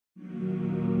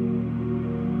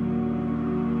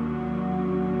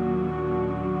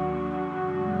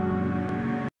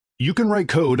You can write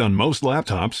code on most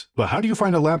laptops, but how do you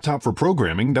find a laptop for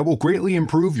programming that will greatly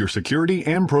improve your security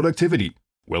and productivity?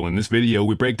 Well, in this video,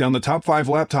 we break down the top 5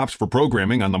 laptops for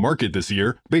programming on the market this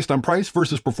year based on price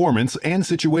versus performance and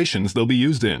situations they'll be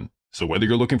used in. So whether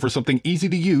you're looking for something easy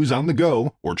to use on the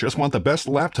go or just want the best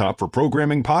laptop for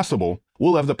programming possible,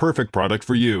 we'll have the perfect product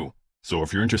for you. So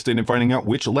if you're interested in finding out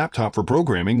which laptop for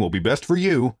programming will be best for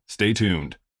you, stay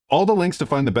tuned. All the links to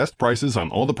find the best prices on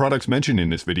all the products mentioned in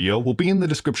this video will be in the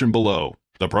description below.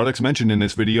 The products mentioned in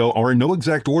this video are in no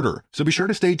exact order, so be sure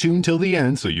to stay tuned till the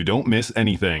end so you don't miss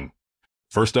anything.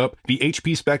 First up, the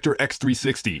HP Spectre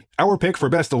X360, our pick for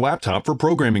best laptop for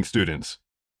programming students.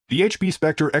 The HP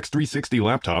Spectre X360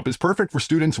 laptop is perfect for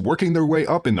students working their way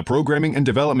up in the programming and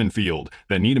development field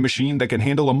that need a machine that can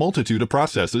handle a multitude of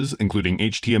processes, including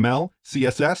HTML,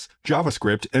 CSS,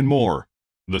 JavaScript, and more.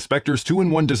 The Spectre's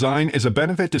 2-in-1 design is a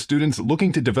benefit to students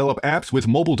looking to develop apps with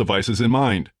mobile devices in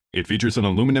mind. It features an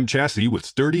aluminum chassis with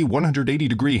sturdy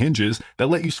 180-degree hinges that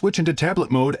let you switch into tablet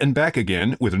mode and back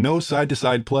again with no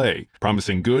side-to-side play,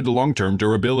 promising good long-term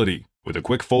durability. With a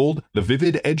quick fold, the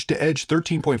vivid edge-to-edge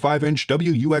 13.5-inch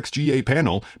WQXGA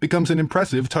panel becomes an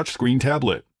impressive touchscreen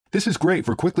tablet. This is great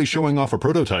for quickly showing off a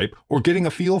prototype or getting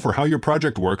a feel for how your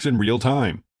project works in real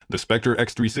time. The Spectre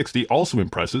X360 also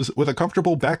impresses with a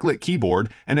comfortable backlit keyboard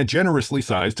and a generously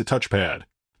sized touchpad.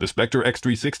 The Spectre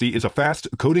X360 is a fast,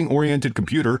 coding-oriented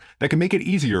computer that can make it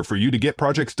easier for you to get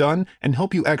projects done and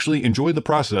help you actually enjoy the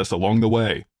process along the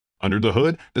way. Under the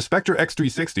hood, the Spectre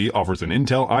X360 offers an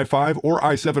Intel i5 or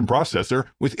i7 processor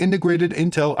with integrated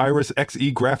Intel Iris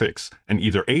Xe graphics, and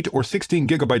either 8 or 16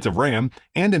 GB of RAM,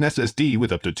 and an SSD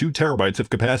with up to 2 TB of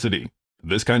capacity.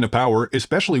 This kind of power,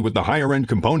 especially with the higher-end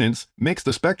components, makes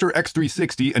the Spectre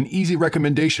X360 an easy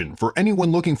recommendation for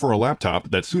anyone looking for a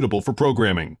laptop that's suitable for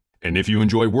programming. And if you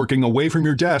enjoy working away from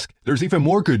your desk, there's even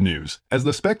more good news, as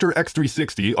the Spectre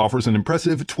X360 offers an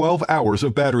impressive 12 hours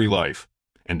of battery life.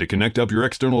 And to connect up your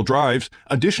external drives,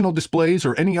 additional displays,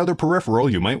 or any other peripheral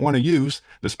you might want to use,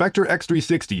 the Spectre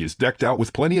X360 is decked out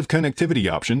with plenty of connectivity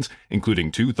options,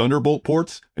 including 2 Thunderbolt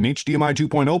ports, an HDMI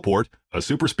 2.0 port, a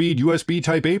super-speed USB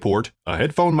Type-A port, a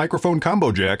headphone microphone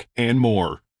combo jack, and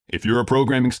more. If you're a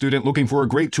programming student looking for a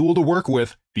great tool to work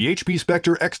with, the HP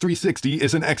Spectre X360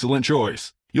 is an excellent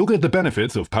choice. You'll get the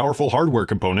benefits of powerful hardware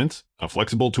components, a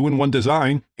flexible 2-in-1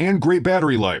 design, and great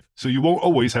battery life, so you won't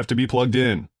always have to be plugged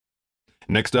in.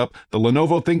 Next up, the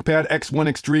Lenovo ThinkPad X1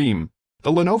 Extreme.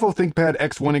 The Lenovo ThinkPad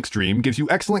X1 Extreme gives you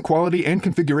excellent quality and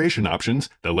configuration options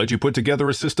that let you put together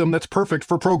a system that's perfect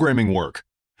for programming work.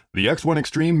 The X1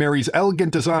 Extreme marries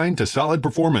elegant design to solid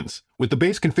performance, with the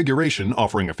base configuration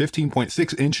offering a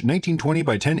 15.6-inch 1920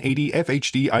 by 1080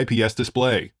 FHD IPS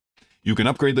display. You can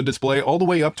upgrade the display all the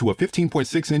way up to a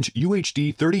 15.6-inch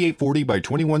UHD 3840 by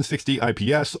 2160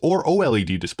 IPS or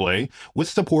OLED display with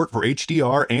support for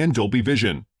HDR and Dolby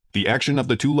Vision. The action of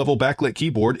the 2-level backlit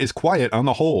keyboard is quiet on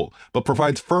the whole, but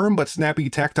provides firm but snappy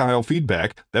tactile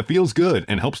feedback that feels good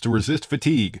and helps to resist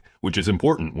fatigue, which is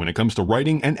important when it comes to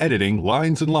writing and editing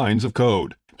lines and lines of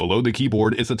code. Below the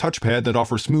keyboard is a touchpad that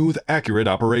offers smooth, accurate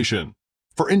operation.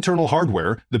 For internal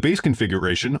hardware, the base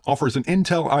configuration offers an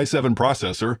Intel i7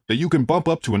 processor that you can bump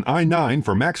up to an i9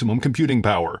 for maximum computing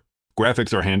power.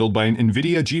 Graphics are handled by an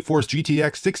NVIDIA GeForce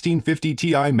GTX 1650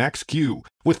 Ti Max-Q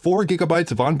with 4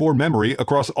 GB of onboard memory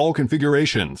across all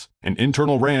configurations, and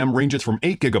internal RAM ranges from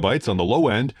 8 GB on the low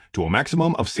end to a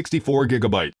maximum of 64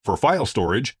 GB. For file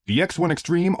storage, the X1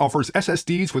 Extreme offers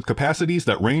SSDs with capacities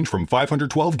that range from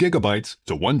 512 GB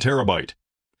to 1 TB.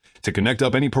 To connect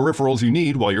up any peripherals you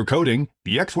need while you're coding,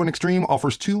 the X1 Extreme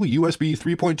offers 2 USB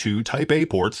 3.2 Type-A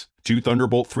ports, 2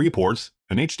 Thunderbolt 3 ports,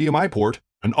 an HDMI port,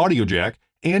 an audio jack,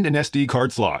 and an SD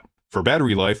card slot. For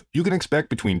battery life, you can expect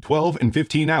between 12 and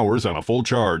 15 hours on a full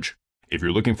charge. If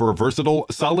you're looking for a versatile,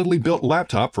 solidly built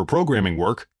laptop for programming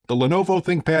work, the Lenovo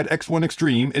ThinkPad X1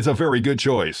 Extreme is a very good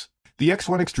choice. The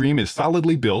X1 Extreme is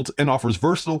solidly built and offers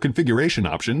versatile configuration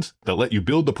options that let you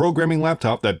build the programming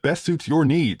laptop that best suits your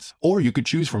needs, or you could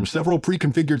choose from several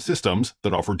pre-configured systems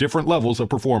that offer different levels of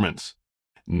performance.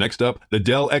 Next up, the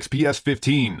Dell XPS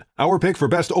 15, our pick for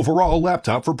best overall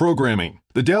laptop for programming.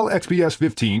 The Dell XPS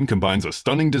 15 combines a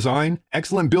stunning design,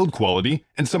 excellent build quality,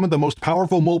 and some of the most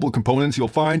powerful mobile components you'll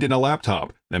find in a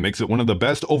laptop that makes it one of the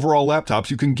best overall laptops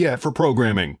you can get for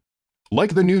programming.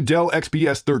 Like the new Dell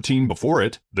XPS 13 before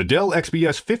it, the Dell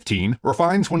XPS 15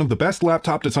 refines one of the best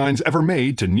laptop designs ever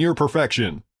made to near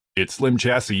perfection. Its slim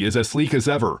chassis is as sleek as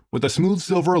ever, with a smooth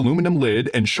silver aluminum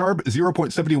lid and sharp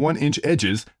 0.71-inch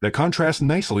edges that contrast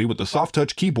nicely with the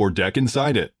soft-touch keyboard deck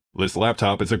inside it. This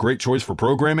laptop is a great choice for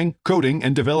programming, coding,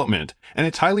 and development, and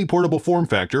its highly portable form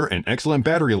factor and excellent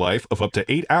battery life of up to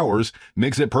 8 hours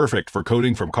makes it perfect for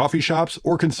coding from coffee shops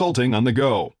or consulting on the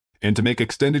go. And to make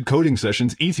extended coding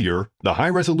sessions easier, the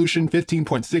high-resolution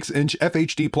 15.6-inch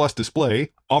FHD Plus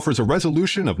display offers a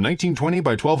resolution of 1920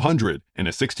 by 1200 and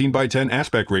a 16 by 10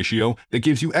 aspect ratio that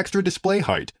gives you extra display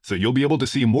height, so you'll be able to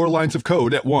see more lines of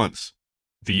code at once.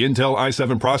 The Intel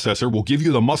i7 processor will give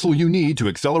you the muscle you need to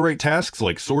accelerate tasks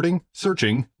like sorting,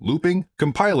 searching, looping,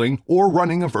 compiling, or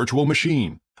running a virtual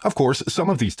machine. Of course, some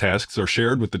of these tasks are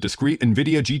shared with the discrete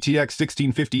NVIDIA GTX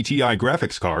 1650 Ti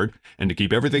graphics card, and to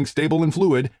keep everything stable and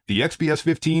fluid, the XPS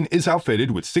 15 is outfitted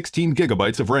with 16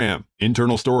 GB of RAM.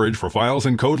 Internal storage for files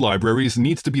and code libraries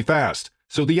needs to be fast,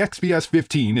 so the XPS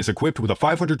 15 is equipped with a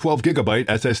 512 GB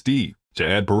SSD. To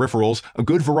add peripherals, a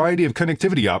good variety of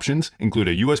connectivity options include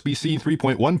a USB-C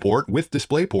 3.1 port with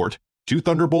DisplayPort, 2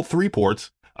 Thunderbolt 3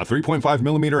 ports, a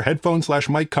 3.5mm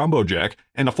headphone/mic combo jack,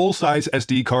 and a full-size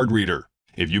SD card reader.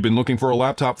 If you've been looking for a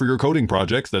laptop for your coding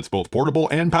projects that's both portable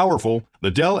and powerful,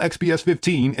 the Dell XPS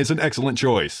 15 is an excellent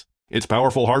choice. Its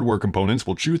powerful hardware components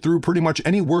will chew through pretty much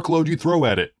any workload you throw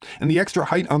at it, and the extra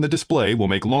height on the display will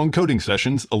make long coding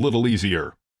sessions a little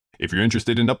easier. If you're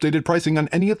interested in updated pricing on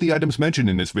any of the items mentioned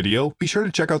in this video, be sure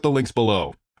to check out the links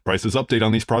below. Prices update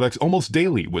on these products almost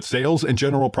daily with sales and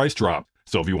general price drop,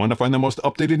 so if you want to find the most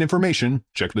updated information,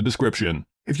 check the description.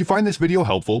 If you find this video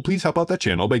helpful, please help out the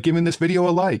channel by giving this video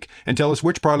a like and tell us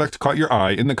which product caught your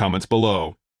eye in the comments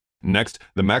below. Next,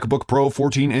 the MacBook Pro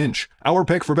 14-inch, our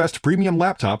pick for best premium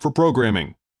laptop for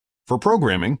programming. For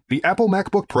programming, the Apple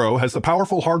MacBook Pro has the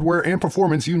powerful hardware and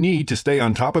performance you need to stay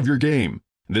on top of your game.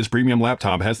 This premium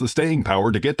laptop has the staying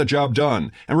power to get the job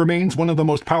done and remains one of the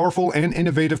most powerful and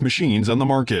innovative machines on the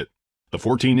market. The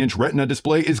 14-inch Retina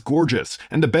display is gorgeous,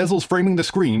 and the bezels framing the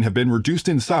screen have been reduced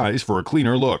in size for a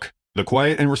cleaner look. The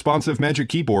quiet and responsive Magic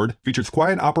Keyboard features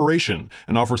quiet operation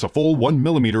and offers a full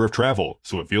 1mm of travel,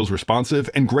 so it feels responsive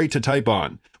and great to type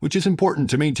on, which is important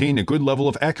to maintain a good level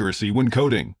of accuracy when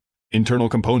coding. Internal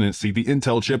components see the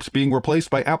Intel chips being replaced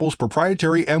by Apple's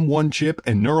proprietary M1 chip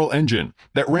and neural engine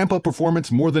that ramp up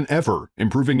performance more than ever,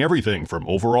 improving everything from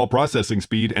overall processing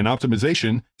speed and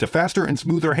optimization to faster and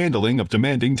smoother handling of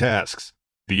demanding tasks.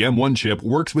 The M1 chip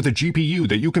works with a GPU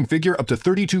that you configure up to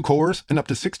 32 cores and up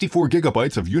to 64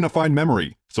 GB of unified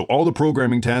memory, so all the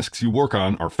programming tasks you work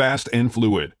on are fast and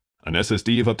fluid. An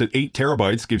SSD of up to 8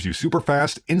 TB gives you super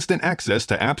fast, instant access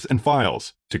to apps and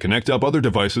files. To connect up other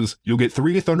devices, you'll get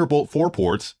 3 Thunderbolt 4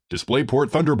 ports, DisplayPort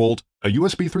Thunderbolt, a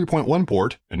USB 3.1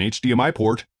 port, an HDMI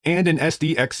port, and an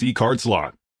SDXC card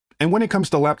slot. And when it comes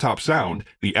to laptop sound,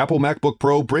 the Apple MacBook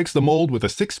Pro breaks the mold with a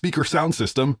 6-speaker sound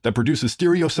system that produces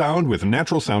stereo sound with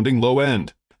natural-sounding low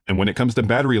end. And when it comes to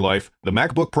battery life, the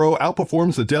MacBook Pro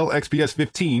outperforms the Dell XPS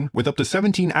 15 with up to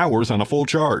 17 hours on a full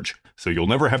charge, so you'll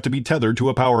never have to be tethered to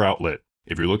a power outlet.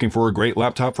 If you're looking for a great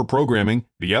laptop for programming,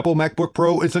 the Apple MacBook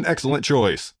Pro is an excellent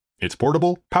choice. It's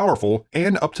portable, powerful,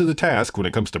 and up to the task when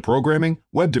it comes to programming,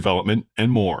 web development,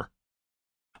 and more.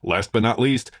 Last but not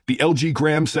least, the LG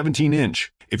Gram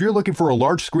 17-inch. If you're looking for a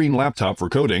large-screen laptop for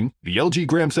coding, the LG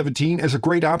Gram 17 is a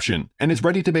great option and is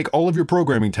ready to make all of your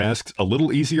programming tasks a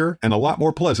little easier and a lot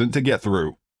more pleasant to get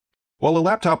through. While a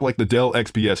laptop like the Dell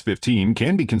XPS 15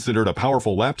 can be considered a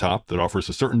powerful laptop that offers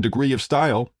a certain degree of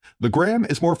style, the Gram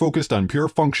is more focused on pure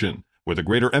function, with a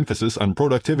greater emphasis on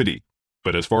productivity.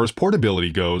 But as far as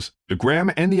portability goes, the Gram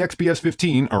and the XPS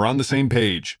 15 are on the same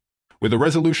page. With a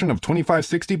resolution of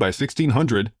 2560 by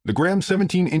 1600, the Gram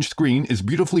 17-inch screen is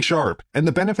beautifully sharp, and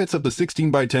the benefits of the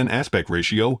 16 by 10 aspect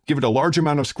ratio give it a large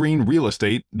amount of screen real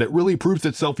estate that really proves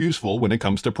itself useful when it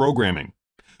comes to programming.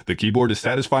 The keyboard is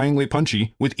satisfyingly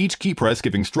punchy, with each key press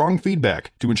giving strong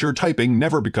feedback to ensure typing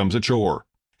never becomes a chore.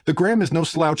 The Gram is no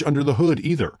slouch under the hood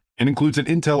either, and includes an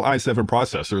Intel i7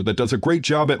 processor that does a great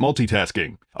job at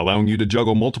multitasking, allowing you to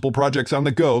juggle multiple projects on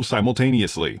the go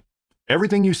simultaneously.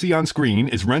 Everything you see on screen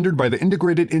is rendered by the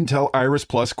integrated Intel Iris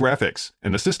Plus graphics,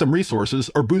 and the system resources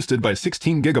are boosted by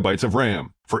 16 GB of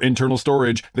RAM. For internal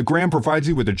storage, the Gram provides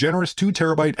you with a generous 2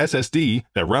 TB SSD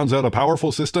that rounds out a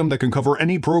powerful system that can cover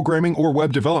any programming or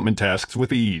web development tasks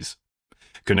with ease.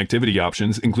 Connectivity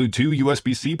options include 2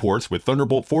 USB-C ports with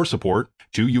Thunderbolt 4 support,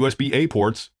 2 USB-A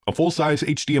ports, a full-size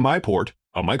HDMI port,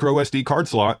 a microSD card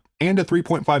slot, and a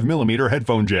 3.5mm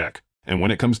headphone jack. And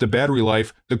when it comes to battery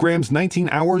life, the Gram's 19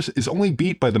 hours is only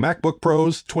beat by the MacBook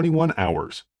Pro's 21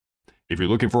 hours. If you're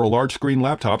looking for a large-screen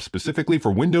laptop specifically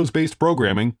for Windows-based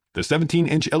programming, the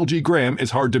 17-inch LG Gram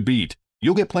is hard to beat.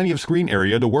 You'll get plenty of screen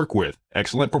area to work with,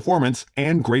 excellent performance,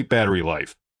 and great battery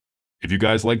life. If you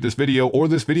guys liked this video or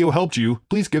this video helped you,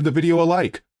 please give the video a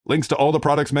like. Links to all the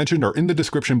products mentioned are in the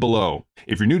description below.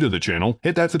 If you're new to the channel,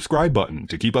 hit that subscribe button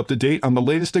to keep up to date on the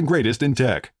latest and greatest in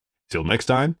tech. Till next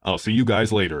time, I'll see you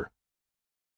guys later.